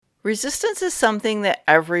Resistance is something that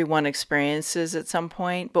everyone experiences at some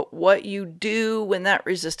point, but what you do when that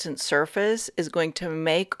resistance surfaces is going to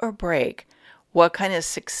make or break what kind of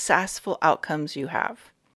successful outcomes you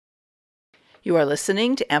have. You are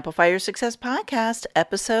listening to Amplify Your Success Podcast,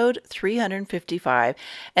 episode 355.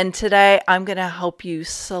 And today I'm going to help you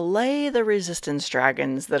slay the resistance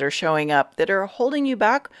dragons that are showing up, that are holding you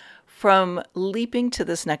back from leaping to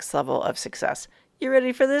this next level of success. You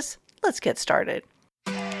ready for this? Let's get started.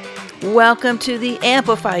 Welcome to the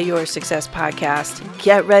Amplify Your Success Podcast.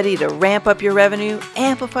 Get ready to ramp up your revenue,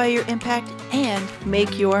 amplify your impact, and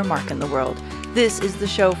make your mark in the world. This is the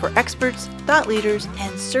show for experts, thought leaders,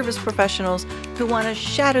 and service professionals who want to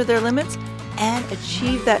shatter their limits and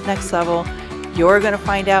achieve that next level. You're going to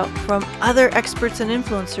find out from other experts and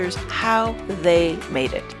influencers how they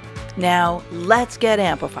made it. Now, let's get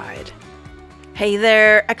amplified. Hey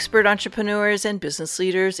there, expert entrepreneurs and business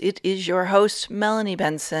leaders. It is your host, Melanie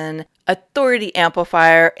Benson, authority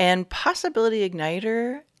amplifier and possibility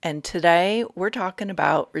igniter. And today we're talking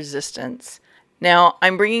about resistance. Now,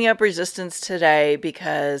 I'm bringing up resistance today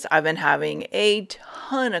because I've been having a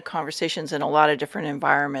ton of conversations in a lot of different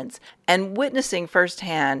environments and witnessing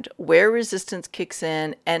firsthand where resistance kicks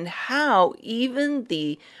in and how even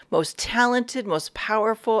the most talented, most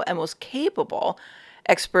powerful, and most capable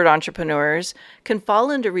expert entrepreneurs can fall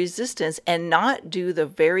into resistance and not do the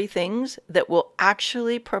very things that will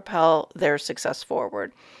actually propel their success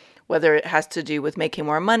forward. Whether it has to do with making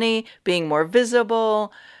more money, being more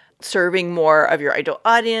visible, serving more of your ideal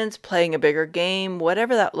audience, playing a bigger game,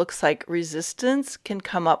 whatever that looks like, resistance can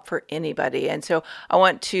come up for anybody. And so I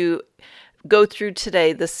want to go through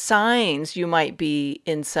today the signs you might be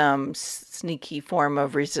in some sneaky form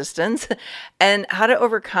of resistance and how to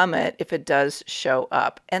overcome it if it does show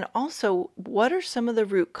up. And also, what are some of the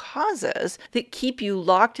root causes that keep you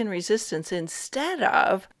locked in resistance instead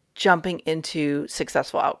of jumping into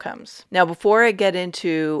successful outcomes? Now, before I get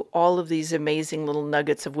into all of these amazing little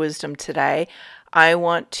nuggets of wisdom today, I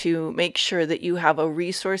want to make sure that you have a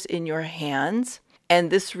resource in your hands. And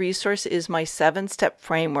this resource is my 7-step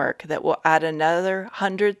framework that will add another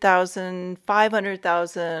 $100,000,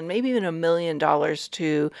 $500,000, maybe even $1 million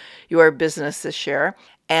to your business this year.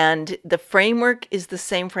 And the framework is the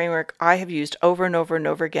same framework I have used over and over and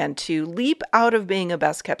over again to leap out of being a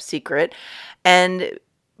best kept secret and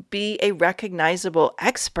be a recognizable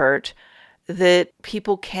expert that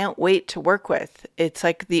people can't wait to work with. It's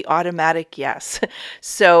like the automatic yes.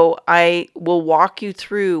 So I will walk you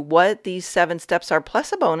through what these 7 steps are,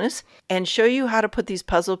 plus a bonus, and show you how to put these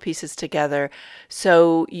puzzle pieces together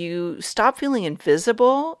so you stop feeling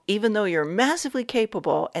invisible, even though you're massively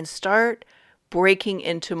capable, and start breaking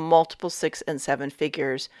into multiple 6 and 7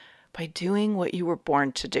 figures by doing what you were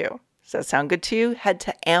born to do. Does that sound good to you? Head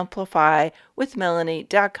to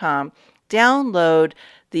amplifywithmelanie.com, download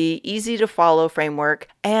the easy to follow framework,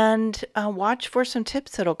 and watch for some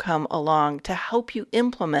tips that'll come along to help you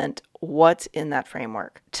implement what's in that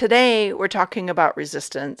framework. Today, we're talking about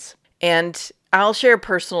resistance, and I'll share a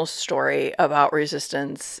personal story about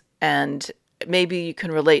resistance, and maybe you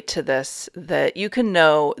can relate to this, that you can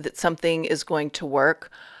know that something is going to work,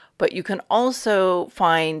 but you can also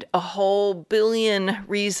find a whole billion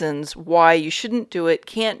reasons why you shouldn't do it,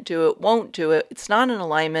 can't do it, won't do it. It's not in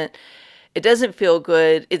alignment. It doesn't feel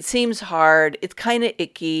good. It seems hard. It's kind of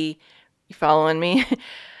icky. You following me?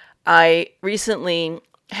 I recently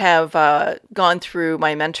have gone through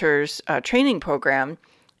my mentor's training program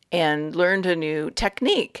and learned a new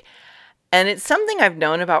technique. And it's something I've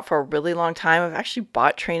known about for a really long time. I've actually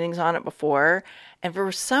bought trainings on it before. And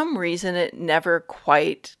for some reason, it never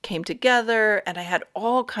quite came together, and I had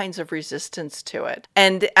all kinds of resistance to it.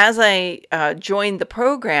 And as I joined the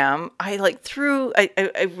program, I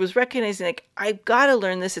was recognizing, I've got to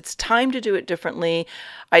learn this. It's time to do it differently.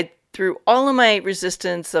 I threw all of my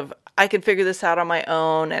resistance of, I can figure this out on my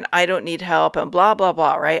own, and I don't need help, and blah, blah,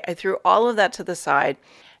 blah, right? I threw all of that to the side,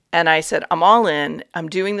 and I said, I'm all in. I'm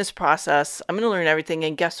doing this process. I'm going to learn everything.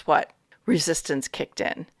 And guess what? Resistance kicked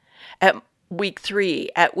in. At week 3,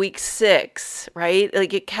 at week 6, right?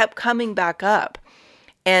 Like it kept coming back up.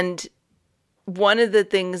 And one of the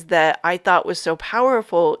things that I thought was so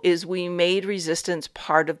powerful is we made resistance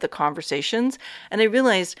part of the conversations. And I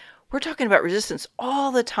realized we're talking about resistance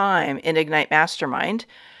all the time in Ignite Mastermind.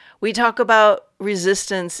 We talk about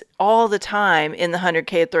resistance all the time in the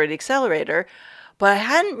 100K Authority Accelerator, but I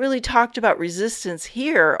hadn't really talked about resistance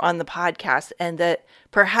here on the podcast, and that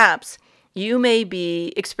perhaps you may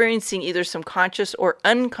be experiencing either some conscious or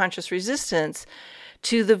unconscious resistance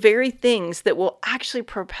to the very things that will actually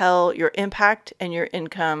propel your impact and your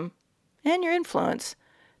income and your influence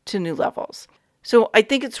to new levels. So I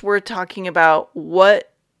think it's worth talking about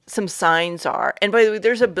what some signs are. And by the way,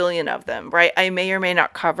 there's a billion of them, right? I may or may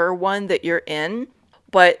not cover one that you're in,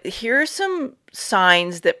 but here are some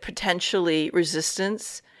signs that potentially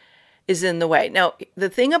resistance is in the way. Now, the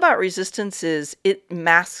thing about resistance is it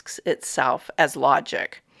masks itself as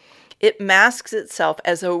logic. It masks itself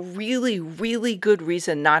as a really, really good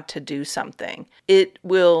reason not to do something. It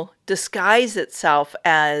will disguise itself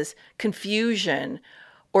as confusion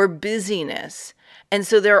or busyness. And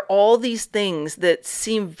so there are all these things that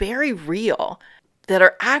seem very real that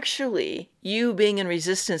are actually you being in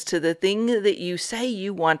resistance to the thing that you say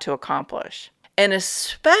you want to accomplish. And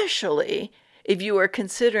especially if you are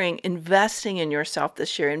considering investing in yourself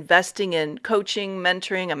this year, investing in coaching,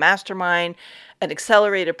 mentoring, a mastermind, an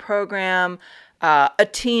accelerated program, a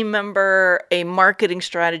team member, a marketing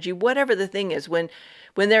strategy, whatever the thing is, when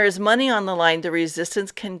there is money on the line, the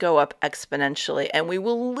resistance can go up exponentially. And we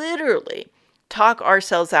will literally talk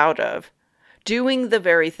ourselves out of doing the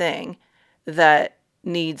very thing that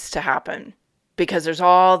needs to happen because there's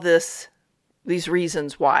all these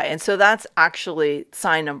reasons why. And so that's actually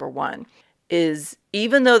sign number one, is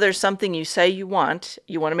even though there's something you say you want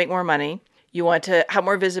to make more money, you want to have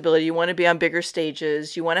more visibility, you want to be on bigger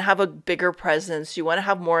stages, you want to have a bigger presence, you want to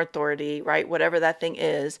have more authority, right? Whatever that thing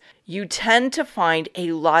is, you tend to find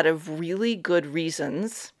a lot of really good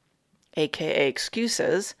reasons, aka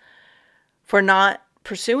excuses, for not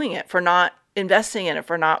pursuing it, for not investing in it,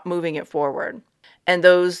 for not moving it forward. And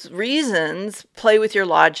those reasons play with your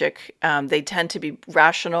logic. They tend to be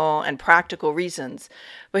rational and practical reasons.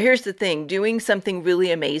 But here's the thing, doing something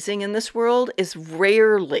really amazing in this world is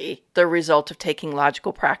rarely the result of taking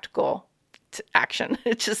logical, practical action.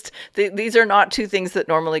 It's just, these are not two things that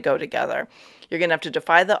normally go together. You're going to have to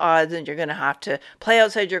defy the odds, and you're going to have to play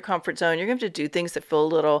outside your comfort zone. You're going to have to do things that feel a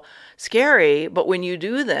little scary, but when you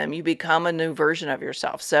do them, you become a new version of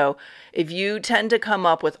yourself. So if you tend to come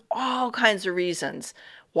up with all kinds of reasons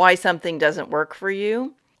why something doesn't work for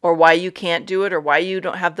you, or why you can't do it, or why you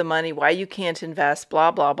don't have the money, why you can't invest, blah,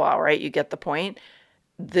 blah, blah, right? You get the point.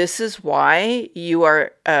 This is why you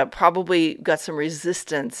are probably got some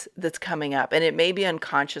resistance that's coming up, and it may be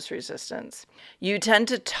unconscious resistance. You tend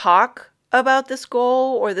to talk about this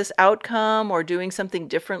goal or this outcome or doing something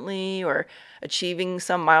differently or achieving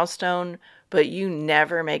some milestone, but you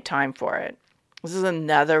never make time for it. This is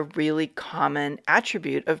another really common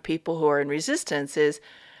attribute of people who are in resistance is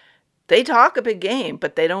they talk a big game,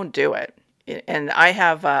 but they don't do it. And I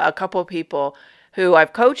have a couple of people who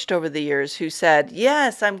I've coached over the years who said,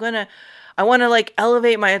 yes, I want to like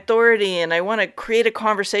elevate my authority, and I want to create a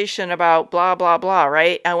conversation about blah, blah, blah,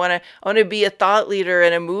 right? I want to be a thought leader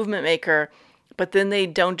and a movement maker, but then they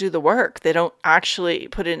don't do the work. They don't actually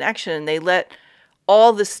put it in action. They let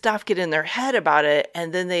all this stuff get in their head about it,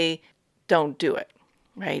 and then they don't do it,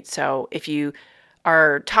 right? So if you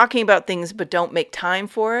are talking about things but don't make time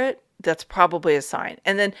for it, that's probably a sign.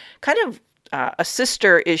 And then kind of a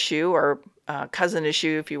sister issue or cousin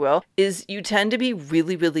issue, if you will, is you tend to be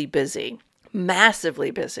really, really busy,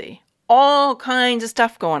 massively busy, all kinds of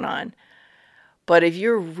stuff going on. But if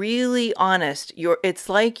you're really honest, it's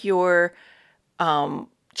like you're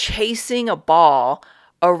chasing a ball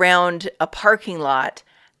around a parking lot,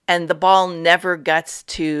 and the ball never gets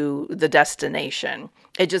to the destination.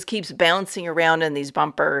 It just keeps bouncing around in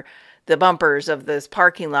the bumpers of this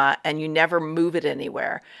parking lot, and you never move it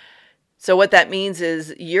anywhere. So what that means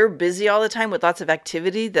is you're busy all the time with lots of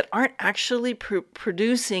activity that aren't actually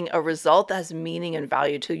producing a result that has meaning and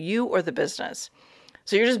value to you or the business.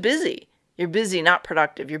 So you're just busy. You're busy, not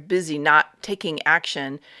productive. You're busy, not taking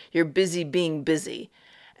action. You're busy being busy.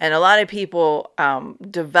 And a lot of people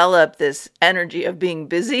develop this energy of being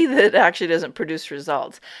busy that actually doesn't produce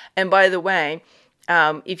results. And by the way,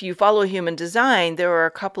 if you follow human design, there are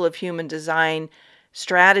a couple of human design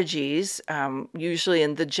strategies, usually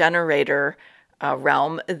in the generator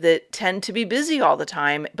realm, that tend to be busy all the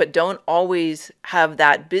time, but don't always have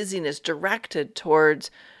that busyness directed towards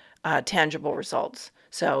tangible results.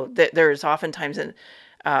 So there's oftentimes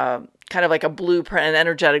kind of like a blueprint, an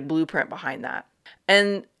energetic blueprint behind that.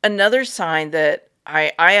 And another sign that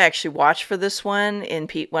I actually watch for this one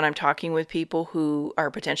when I'm talking with people who are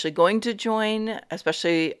potentially going to join,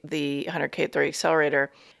 especially the 100K 30 Accelerator,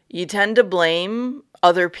 you tend to blame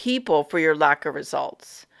other people for your lack of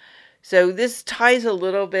results. So this ties a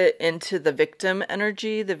little bit into the victim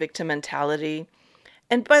energy, the victim mentality.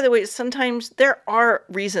 And by the way, sometimes there are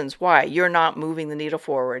reasons why you're not moving the needle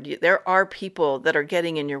forward. There are people that are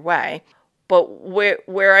getting in your way. But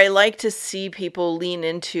where I like to see people lean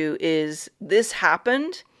into is this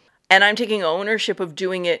happened, And I'm taking ownership of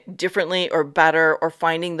doing it differently or better or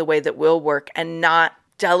finding the way that will work and not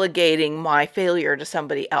delegating my failure to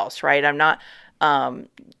somebody else, right? I'm not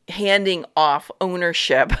handing off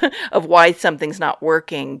ownership of why something's not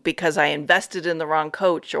working because I invested in the wrong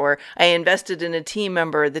coach or I invested in a team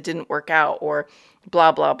member that didn't work out or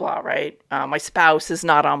blah, blah, blah, right? My spouse is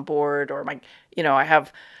not on board or I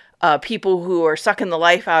have people who are sucking the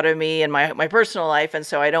life out of me in my personal life. And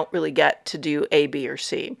so I don't really get to do A, B, or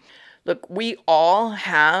C. Look, we all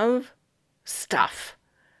have stuff.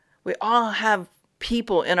 We all have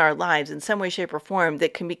people in our lives in some way, shape, or form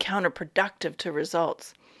that can be counterproductive to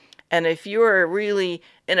results. And if you're really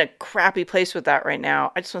in a crappy place with that right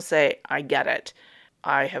now, I just want to say, I get it.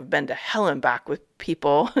 I have been to hell and back with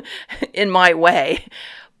people in my way.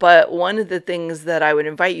 But one of the things that I would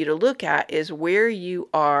invite you to look at is where you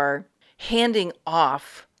are handing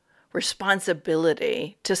off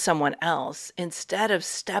responsibility to someone else instead of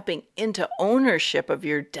stepping into ownership of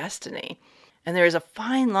your destiny. And there is a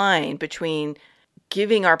fine line between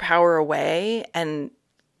giving our power away and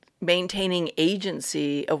maintaining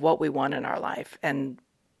agency of what we want in our life. And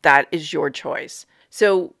that is your choice.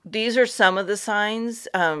 So these are some of the signs.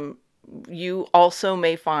 You also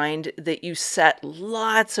may find that you set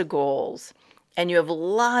lots of goals and you have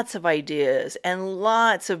lots of ideas and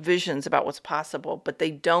lots of visions about what's possible, but they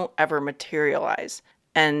don't ever materialize.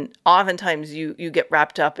 And oftentimes you get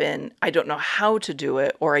wrapped up in, I don't know how to do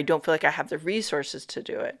it, or I don't feel like I have the resources to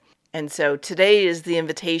do it. And so today is the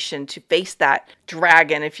invitation to face that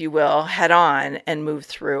dragon, if you will, head on and move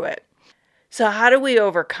through it. So how do we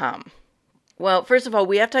overcome? Well, first of all,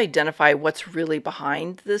 we have to identify what's really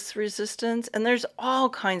behind this resistance. And there's all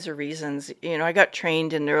kinds of reasons. I got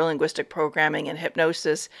trained in neurolinguistic programming and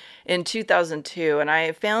hypnosis in 2002, and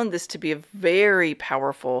I found this to be a very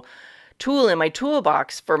powerful tool in my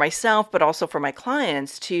toolbox for myself, but also for my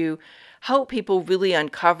clients to help people really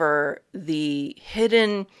uncover the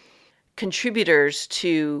hidden contributors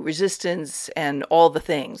to resistance and all the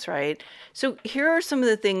things, right? So here are some of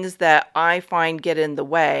the things that I find get in the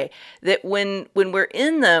way, that when we're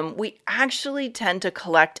in them, we actually tend to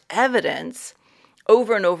collect evidence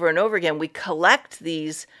over and over and over again. We collect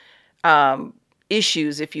these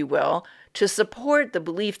issues, if you will, to support the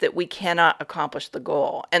belief that we cannot accomplish the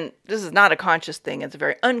goal. And this is not a conscious thing, it's a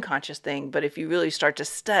very unconscious thing. But if you really start to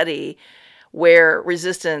study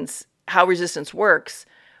how resistance works,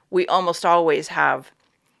 we almost always have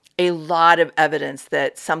a lot of evidence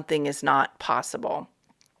that something is not possible.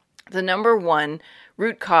 The number one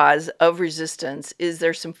root cause of resistance is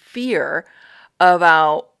there's some fear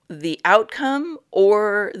about the outcome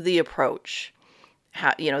or the approach,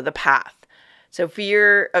 the path. So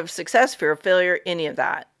fear of success, fear of failure, any of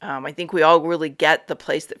that. I think we all really get the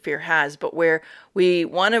place that fear has, but where we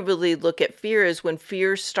want to really look at fear is when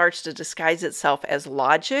fear starts to disguise itself as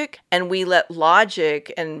logic, and we let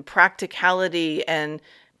logic and practicality and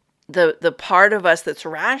the part of us that's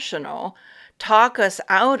rational talk us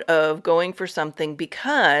out of going for something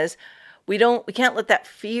because we can't let that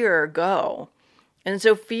fear go. And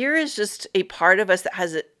so fear is just a part of us that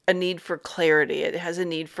has a need for clarity. It has a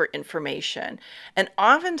need for information. And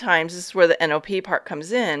oftentimes, this is where the NLP part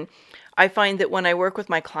comes in. I find that when I work with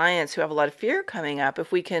my clients who have a lot of fear coming up,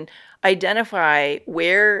 if we can identify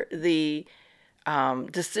where the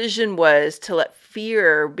decision was to let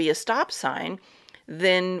fear be a stop sign,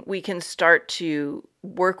 then we can start to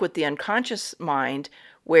work with the unconscious mind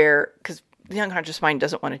because the unconscious mind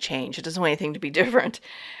doesn't want to change. It doesn't want anything to be different.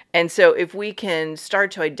 And so if we can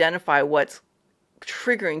start to identify what's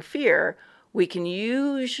triggering fear, we can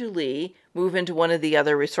usually move into one of the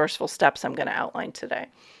other resourceful steps I'm going to outline today.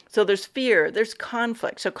 So there's fear, there's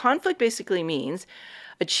conflict. So conflict basically means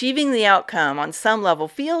achieving the outcome on some level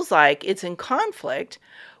feels like it's in conflict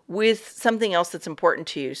with something else that's important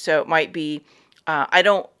to you. So it might be, I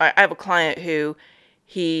have a client who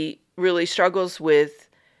he really struggles with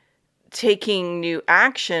taking new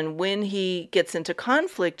action when he gets into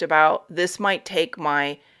conflict about this might take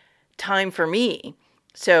my time for me.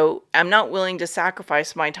 So I'm not willing to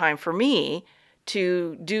sacrifice my time for me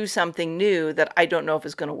to do something new that I don't know if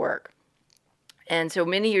is going to work. And so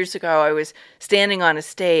many years ago, I was standing on a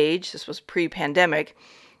stage. This was pre-pandemic.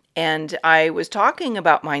 And I was talking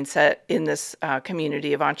about mindset in this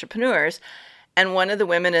community of entrepreneurs. And one of the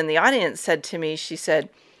women in the audience said to me, she said,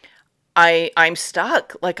 I'm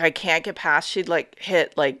stuck. Like, I can't get past, she'd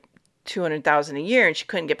hit $200,000 a year and she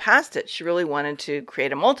couldn't get past it. She really wanted to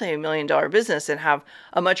create a multi-million-dollar business and have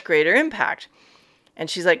a much greater impact. And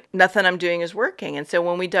she's like, nothing I'm doing is working. And so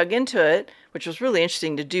when we dug into it, which was really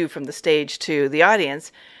interesting to do from the stage to the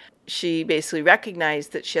audience, she basically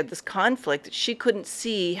recognized that she had this conflict, that she couldn't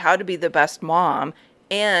see how to be the best mom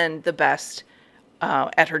and the best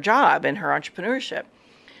at her job and her entrepreneurship.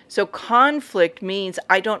 So conflict means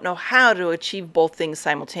I don't know how to achieve both things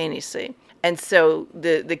simultaneously. And so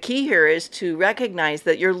the key here is to recognize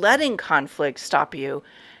that you're letting conflict stop you,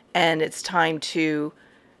 and it's time to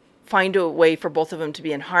find a way for both of them to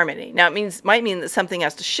be in harmony. Now, might mean that something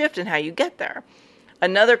has to shift in how you get there.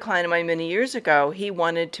 Another client of mine many years ago, he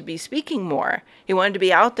wanted to be speaking more. He wanted to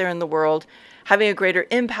be out there in the world, having a greater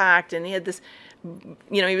impact, and he had this,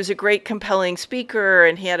 he was a great, compelling speaker,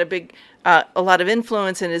 and he had a lot of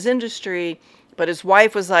influence in his industry. But his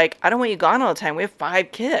wife was like, I don't want you gone all the time. We have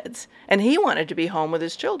 5 kids. And he wanted to be home with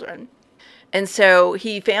his children. And so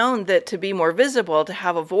he found that to be more visible, to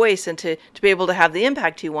have a voice, and to be able to have the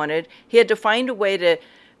impact he wanted, he had to find a way to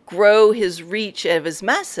grow his reach of his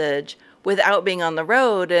message without being on the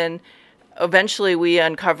road. And eventually we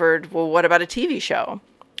uncovered, well, what about a TV show?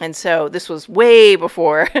 And so this was way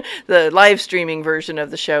before the live streaming version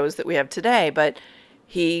of the shows that we have today. But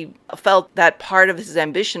he felt that part of his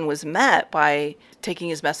ambition was met by taking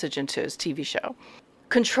his message into his TV show.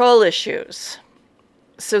 Control issues.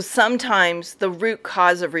 So sometimes the root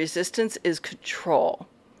cause of resistance is control.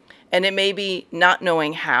 And it may be not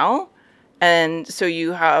knowing how. And so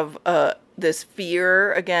you have this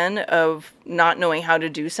fear, again, of not knowing how to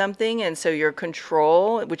do something. And so your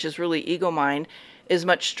control, which is really ego mind, is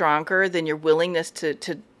much stronger than your willingness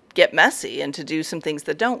to get messy and to do some things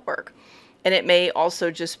that don't work. And it may also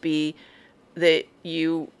just be that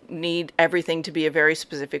you need everything to be a very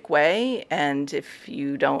specific way. And if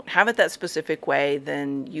you don't have it that specific way,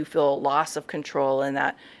 then you feel loss of control. And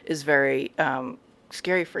that is very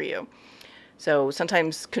scary for you. So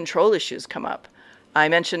sometimes control issues come up. I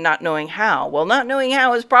mentioned not knowing how. Well, not knowing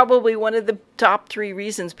how is probably one of the top 3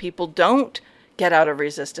 reasons people don't get out of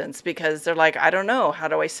resistance, because they're like, I don't know. How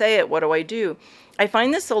do I say it? What do I do? I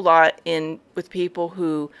find this a lot with people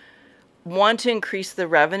who want to increase the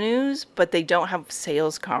revenues, but they don't have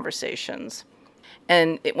sales conversations.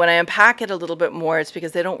 And when I unpack it a little bit more, it's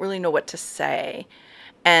because they don't really know what to say.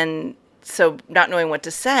 And so not knowing what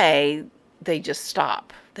to say, they just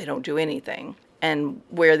stop. They don't do anything. And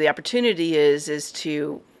where the opportunity is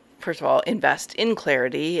to, first of all, invest in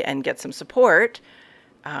clarity and get some support,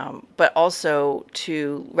 but also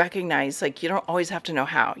to recognize, like, you don't always have to know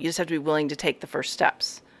how. You just have to be willing to take the first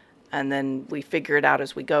steps. And then we figure it out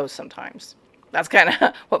as we go sometimes. That's kind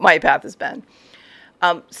of what my path has been.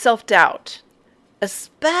 Self-doubt,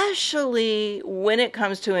 especially when it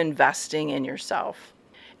comes to investing in yourself.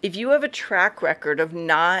 If you have a track record of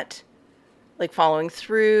not following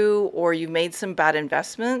through, or you've made some bad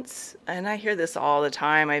investments, and I hear this all the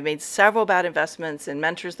time. I've made several bad investments in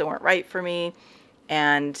mentors that weren't right for me,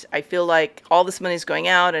 and I feel like all this money's going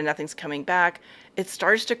out and nothing's coming back. It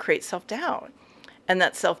starts to create self-doubt. And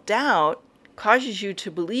that self-doubt causes you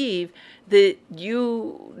to believe that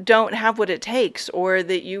you don't have what it takes, or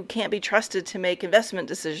that you can't be trusted to make investment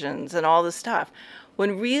decisions and all this stuff.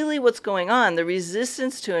 When really what's going on, the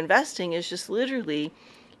resistance to investing is just literally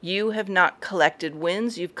you have not collected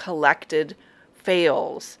wins, you've collected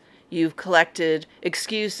fails, you've collected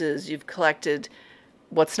excuses, you've collected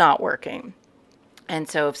what's not working. And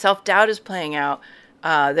so if self-doubt is playing out,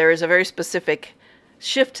 there is a very specific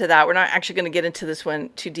shift to that. We're not actually going to get into this one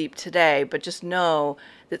too deep today, but just know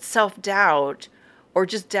that self-doubt, or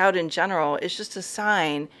just doubt in general, is just a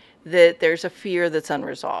sign that there's a fear that's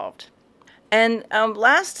unresolved. And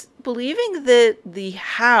last, believing that the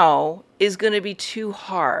how is going to be too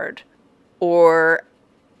hard or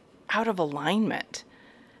out of alignment.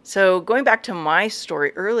 So going back to my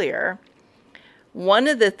story earlier, one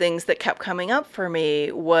of the things that kept coming up for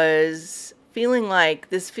me was feeling like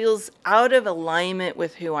this feels out of alignment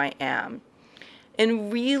with who I am.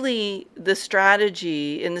 And really the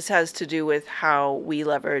strategy, and this has to do with how we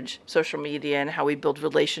leverage social media and how we build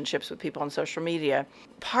relationships with people on social media.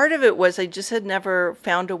 Part of it was I just had never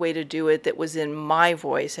found a way to do it that was in my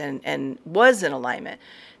voice and was in alignment.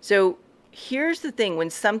 So here's the thing, when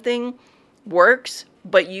something works,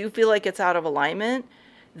 but you feel like it's out of alignment,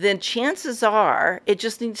 then chances are it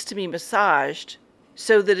just needs to be massaged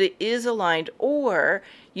so that it is aligned, or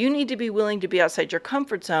you need to be willing to be outside your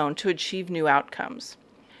comfort zone to achieve new outcomes.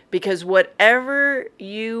 Because whatever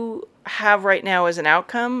you have right now as an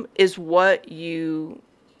outcome is what you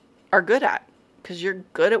are good at, because you're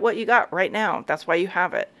good at what you got right now. That's why you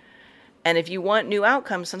have it. And if you want new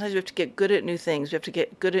outcomes, sometimes we have to get good at new things. We have to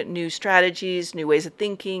get good at new strategies, new ways of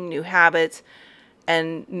thinking, new habits,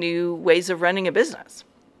 and new ways of running a business.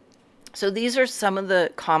 So these are some of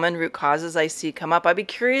the common root causes I see come up. I'd be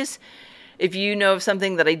curious If you know of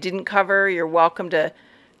something that I didn't cover, you're welcome to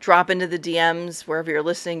drop into the DMs wherever you're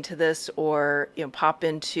listening to this, or pop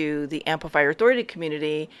into the Amplify Your Authority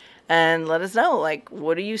community and let us know, like,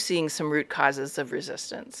 what are you seeing some root causes of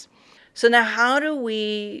resistance? So now, how do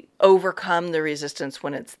we overcome the resistance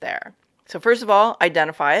when it's there? So first of all,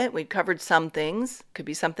 identify it. We've covered some things, could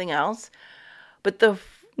be something else. But the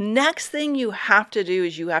next thing you have to do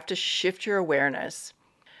is you have to shift your awareness,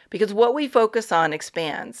 because what we focus on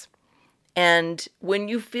expands. And when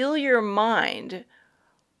you fill your mind,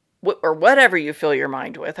 or whatever you fill your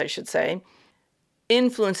mind with, I should say,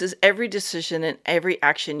 influences every decision and every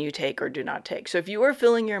action you take or do not take. So if you are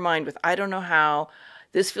filling your mind with, I don't know how,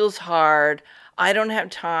 this feels hard, I don't have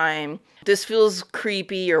time, this feels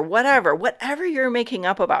creepy, or whatever you're making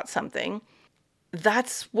up about something,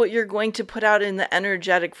 that's what you're going to put out in the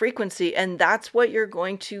energetic frequency, and that's what you're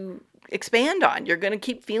going to expand on. You're going to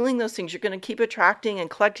keep feeling those things. You're going to keep attracting and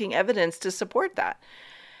collecting evidence to support that.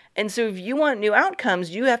 And so if you want new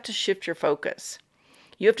outcomes, you have to shift your focus.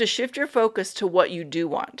 You have to shift your focus to what you do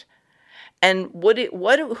want. And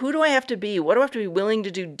who do I have to be? What do I have to be willing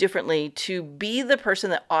to do differently to be the person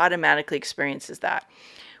that automatically experiences that?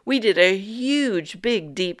 We did a huge,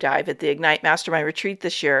 big, deep dive at the Ignite Mastermind Retreat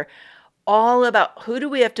this year, all about who do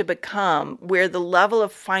we have to become, where the level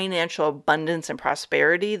of financial abundance and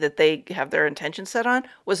prosperity that they have their intention set on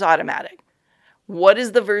was automatic. What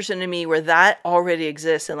is the version of me where that already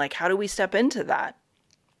exists? And like, how do we step into that?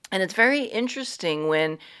 And it's very interesting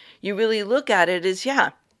when you really look at it as,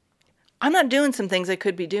 I'm not doing some things I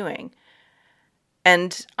could be doing.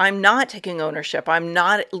 And I'm not taking ownership. I'm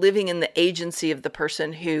not living in the agency of the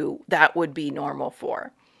person who that would be normal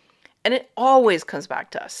for. And it always comes back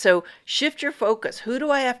to us. So shift your focus. Who do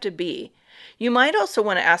I have to be? You might also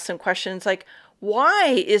want to ask some questions like, why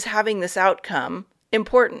is having this outcome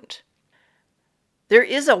important? There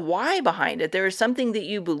is a why behind it. There is something that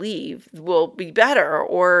you believe will be better,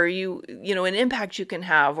 or an impact you can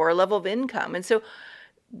have, or a level of income. And so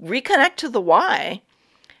reconnect to the why.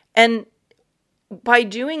 And by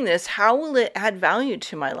doing this, how will it add value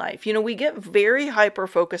to my life? We get very hyper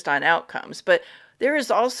focused on outcomes, but there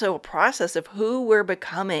is also a process of who we're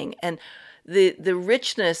becoming and the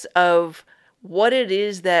richness of what it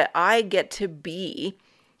is that I get to be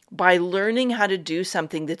by learning how to do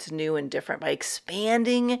something that's new and different, by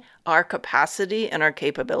expanding our capacity and our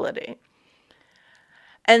capability.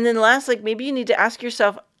 And then last, maybe you need to ask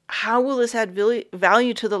yourself, how will this add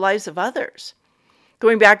value to the lives of others?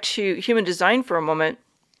 Going back to human design for a moment,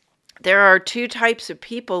 there are two types of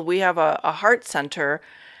people. We have a heart center,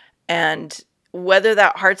 and whether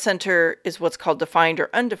that heart center is what's called defined or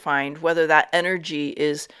undefined, whether that energy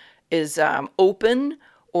is open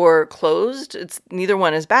or closed, neither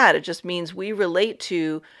one is bad. It just means we relate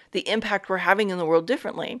to the impact we're having in the world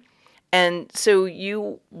differently. And so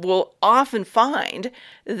you will often find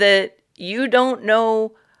that you don't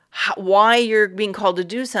know why you're being called to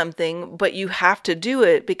do something, but you have to do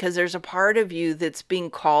it because there's a part of you that's being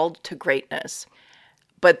called to greatness.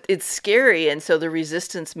 But it's scary, and so the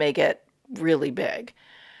resistance may get really big.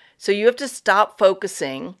 So you have to stop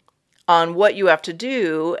focusing on what you have to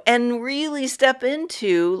do and really step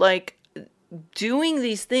into doing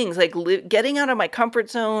these things, getting out of my comfort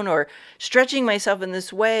zone or stretching myself in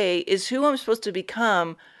this way is who I'm supposed to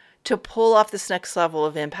become to pull off this next level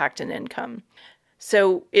of impact and income.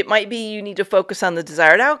 So it might be you need to focus on the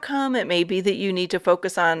desired outcome. It may be that you need to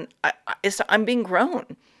focus on, I'm being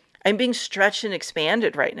grown. I'm being stretched and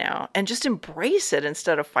expanded right now, and just embrace it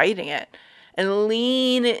instead of fighting it, and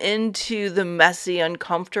lean into the messy,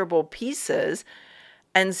 uncomfortable pieces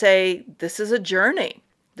and say, this is a journey.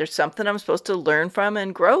 There's something I'm supposed to learn from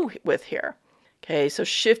and grow with here. Okay, so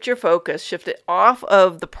shift your focus, shift it off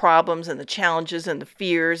of the problems and the challenges and the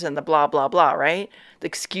fears and the blah, blah, blah, right? The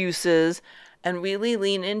excuses, and really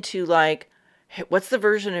lean into hey, what's the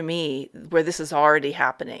version of me where this is already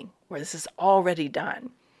happening, where this is already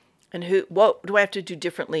done? And what do I have to do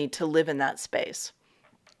differently to live in that space?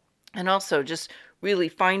 And also just really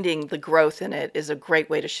finding the growth in it is a great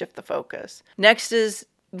way to shift the focus. Next is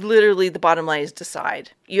literally the bottom line is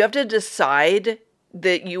decide. You have to decide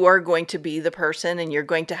that you are going to be the person and you're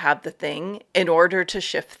going to have the thing in order to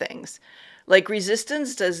shift things.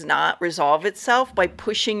 Resistance does not resolve itself by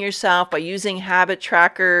pushing yourself, by using habit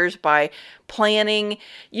trackers, by planning.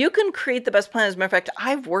 You can create the best plan. As a matter of fact,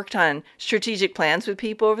 I've worked on strategic plans with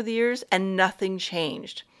people over the years and nothing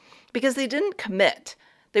changed because they didn't commit.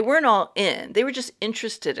 They weren't all in. They were just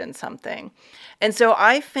interested in something. And so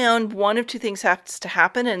I found one of two things has to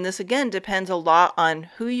happen. And this, again, depends a lot on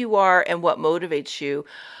who you are and what motivates you.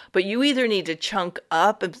 But you either need to chunk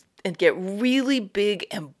up and get really big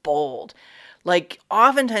and bold. Like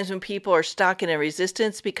oftentimes when people are stuck in a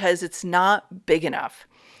resistance because it's not big enough.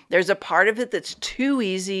 There's a part of it that's too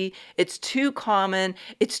easy. It's too common.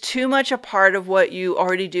 It's too much a part of what you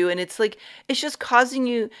already do. And it's like, it's just causing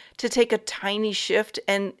you to take a tiny shift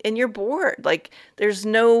and you're bored. Like there's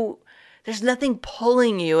nothing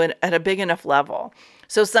pulling you at a big enough level.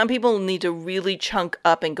 So some people need to really chunk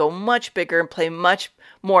up and go much bigger and play much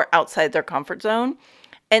more outside their comfort zone.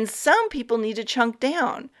 And some people need to chunk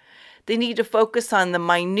down. They need to focus on the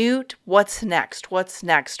minute, what's next? What's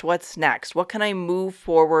next? What's next? What can I move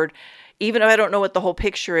forward? Even if I don't know what the whole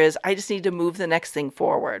picture is, I just need to move the next thing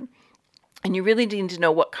forward. And you really need to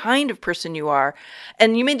know what kind of person you are.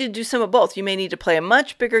 And you may need to do some of both. You may need to play a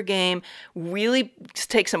much bigger game, really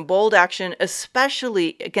take some bold action,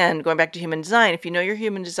 especially, again, going back to human design. If you know your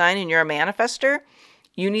human design and you're a manifester,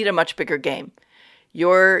 you need a much bigger game.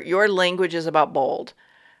 Your language is about bold.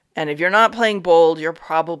 And if you're not playing bold, you're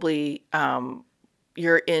probably,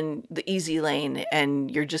 you're in the easy lane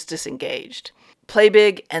and you're just disengaged. Play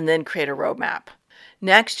big and then create a roadmap.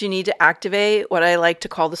 Next, you need to activate what I like to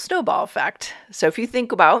call the snowball effect. So if you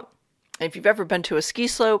think about, if you've ever been to a ski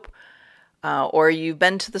slope, or you've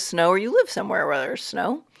been to the snow, or you live somewhere where there's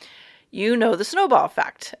snow, you know the snowball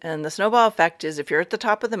effect. And the snowball effect is if you're at the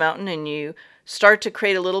top of the mountain and you start to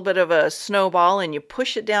create a little bit of a snowball and you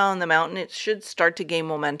push it down the mountain, it should start to gain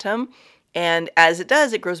momentum. And as it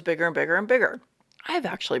does, it grows bigger and bigger and bigger. I've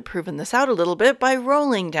actually proven this out a little bit by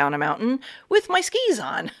rolling down a mountain with my skis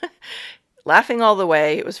on. Laughing all the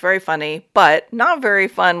way. It was very funny, but not very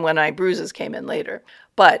fun when my bruises came in later.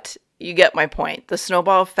 But you get my point. The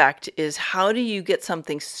snowball effect is how do you get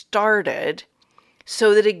something started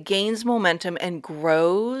so that it gains momentum and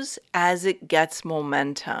grows as it gets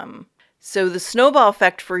momentum. So the snowball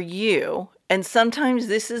effect for you, and sometimes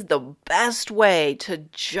this is the best way to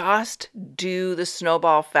just do the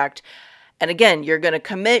snowball effect. And again, you're going to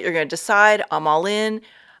commit, you're going to decide, I'm all in,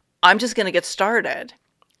 I'm just going to get started.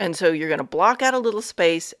 And so you're going to block out a little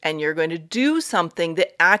space and you're going to do something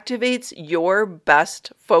that activates your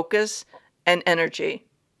best focus and energy.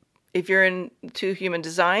 If you're into human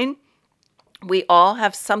design, we all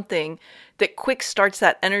have something that quick starts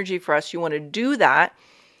that energy for us. You want to do that.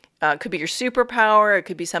 It could be your superpower. It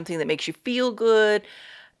could be something that makes you feel good.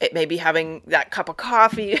 It may be having that cup of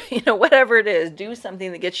coffee, whatever it is. Do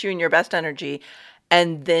something that gets you in your best energy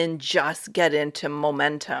and then just get into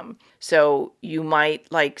momentum. So you might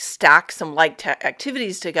stack some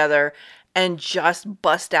activities together and just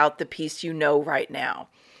bust out the piece right now.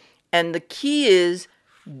 And the key is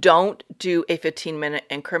don't do a 15-minute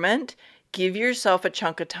increment. Give yourself a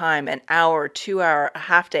chunk of time, an hour, 2 hour, a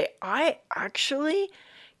half day. I actually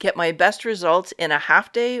get my best results in a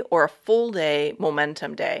half day or a full day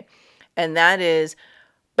momentum day. And that is,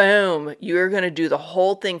 boom, you're going to do the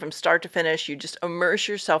whole thing from start to finish. You just immerse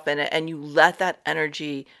yourself in it and you let that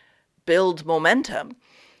energy build momentum.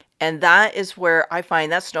 And that is where I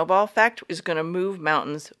find that snowball effect is going to move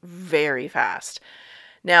mountains very fast.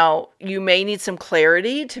 Now, you may need some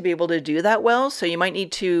clarity to be able to do that well. So you might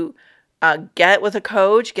need to get with a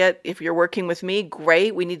coach. If you're working with me,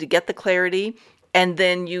 great. We need to get the clarity. And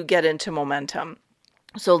then you get into momentum.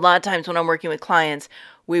 So a lot of times when I'm working with clients,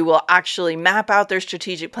 we will actually map out their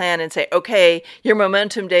strategic plan and say, okay, your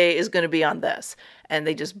momentum day is going to be on this. And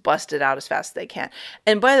they just bust it out as fast as they can.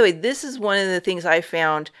 And by the way, this is one of the things I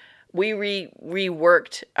found. We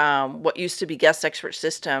reworked what used to be Guest Expert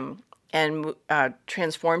System and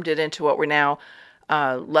transformed it into what we're now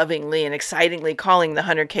lovingly and excitingly calling the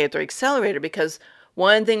 100K Authority Accelerator, because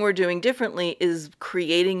one thing we're doing differently is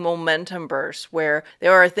creating momentum bursts where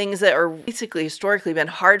there are things that are basically historically been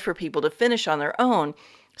hard for people to finish on their own.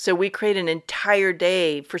 So we create an entire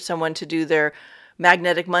day for someone to do their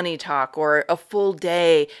magnetic money talk, or a full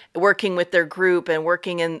day working with their group and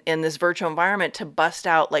working in this virtual environment to bust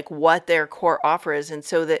out what their core offer is. And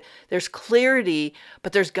so that there's clarity,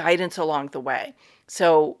 but there's guidance along the way.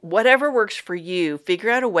 So whatever works for you,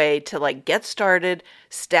 figure out a way to get started,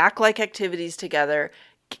 stack activities together,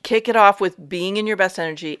 kick it off with being in your best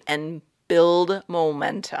energy and build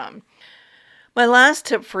momentum. My last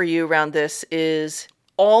tip for you around this is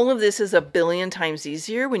all of this is a billion times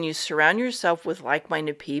easier when you surround yourself with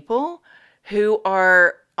like-minded people who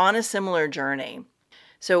are on a similar journey.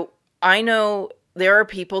 So I know there are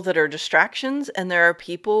people that are distractions and there are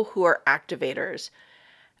people who are activators.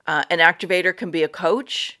 An activator can be a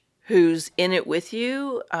coach who's in it with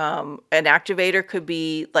you. An activator could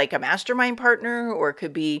be a mastermind partner, or it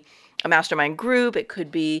could be a mastermind group. It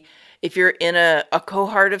could be if you're in a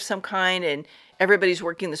cohort of some kind and everybody's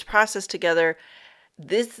working this process together.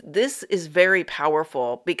 This is very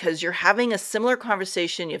powerful because you're having a similar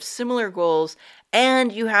conversation, you have similar goals,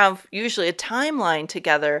 and you have usually a timeline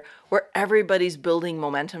together where everybody's building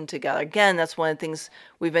momentum together. Again, that's one of the things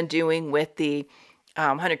we've been doing with the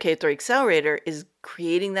 100K Authority Accelerator is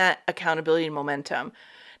creating that accountability and momentum.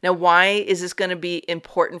 Now, why is this going to be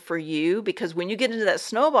important for you? Because when you get into that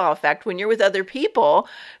snowball effect, when you're with other people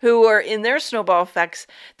who are in their snowball effects,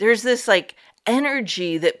 there's this like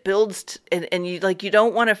energy that builds and you like, you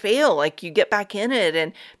don't want to fail. Like you get back in it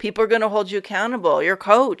and people are going to hold you accountable. Your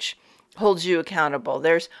coach holds you accountable.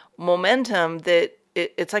 There's momentum that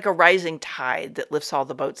it's like a rising tide that lifts all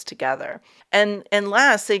the boats together. And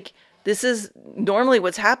last, like this is normally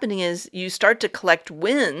what's happening is you start to collect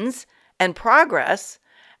wins and progress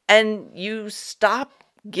and you stop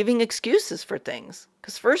giving excuses for things.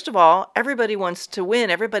 Because first of all, everybody wants to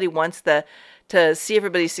win. Everybody wants to see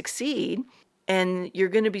everybody succeed. And you're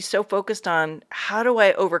going to be so focused on how do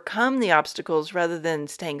I overcome the obstacles rather than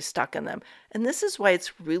staying stuck in them. And this is why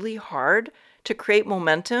it's really hard to create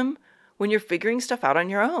momentum when you're figuring stuff out on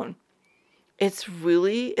your own. It's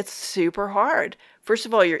super hard. First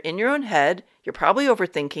of all, you're in your own head. You're probably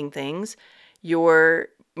overthinking things. You're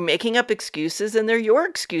making up excuses and they're your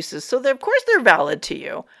excuses. So of course they're valid to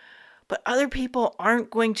you. But other people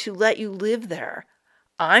aren't going to let you live there.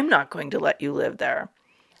 I'm not going to let you live there.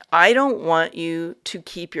 I don't want you to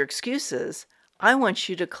keep your excuses. I want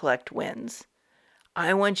you to collect wins.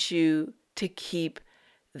 I want you to keep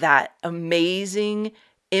that amazing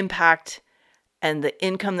impact and the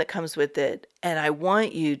income that comes with it. And I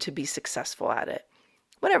want you to be successful at it,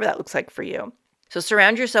 whatever that looks like for you. So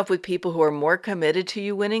surround yourself with people who are more committed to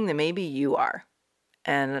you winning than maybe you are.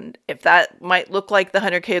 And if that might look like the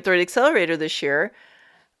 100K Authority Accelerator this year,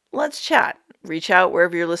 let's chat. Reach out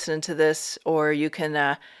wherever you're listening to this, or you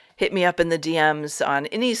can hit me up in the DMs on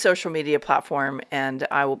any social media platform, and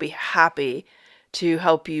I will be happy to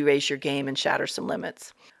help you raise your game and shatter some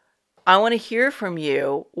limits. I want to hear from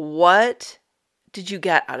you. What did you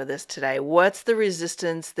get out of this today? What's the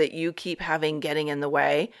resistance that you keep having getting in the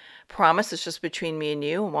way? Promise it's just between me and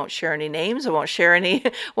you. I won't share any names. I won't share any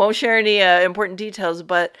important details,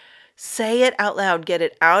 but say it out loud. Get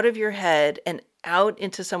it out of your head and out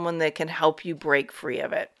into someone that can help you break free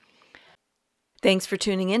of it. Thanks for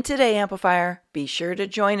tuning in today, Amplifier. Be sure to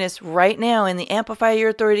join us right now in the Amplify Your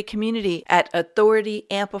Authority community at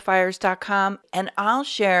authorityamplifiers.com, and I'll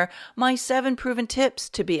share my 7 proven tips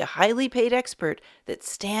to be a highly paid expert that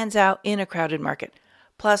stands out in a crowded market.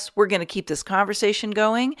 Plus, we're going to keep this conversation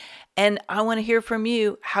going, and I want to hear from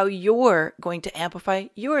you how you're going to amplify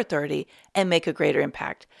your authority and make a greater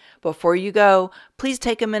impact. Before you go, please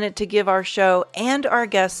take a minute to give our show and our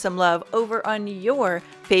guests some love over on your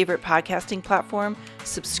favorite podcasting platform.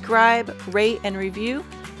 Subscribe, rate, and review.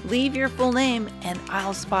 Leave your full name, and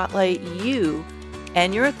I'll spotlight you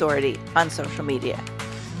and your authority on social media.